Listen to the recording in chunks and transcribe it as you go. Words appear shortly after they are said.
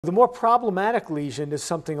The more problematic lesion is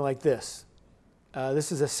something like this.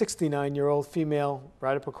 This is a 69-year-old female,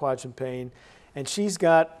 right upper quadrant pain, and she's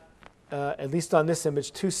got, at least on this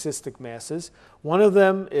image, 2 cystic masses. One of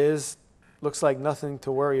them looks like nothing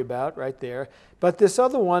to worry about right there, but this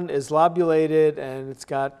other one is lobulated and it's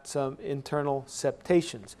got some internal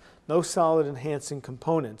septations, no solid enhancing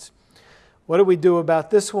components. What do we do about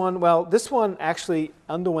this one? Well, this one actually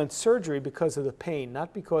underwent surgery because of the pain,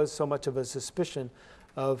 not because so much of a suspicion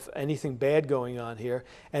of anything bad going on here,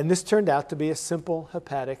 and this turned out to be a simple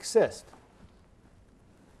hepatic cyst.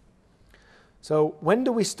 So when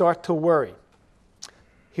do we start to worry?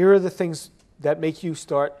 Here are the things that make you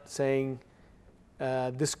start saying,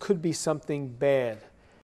 this could be something bad.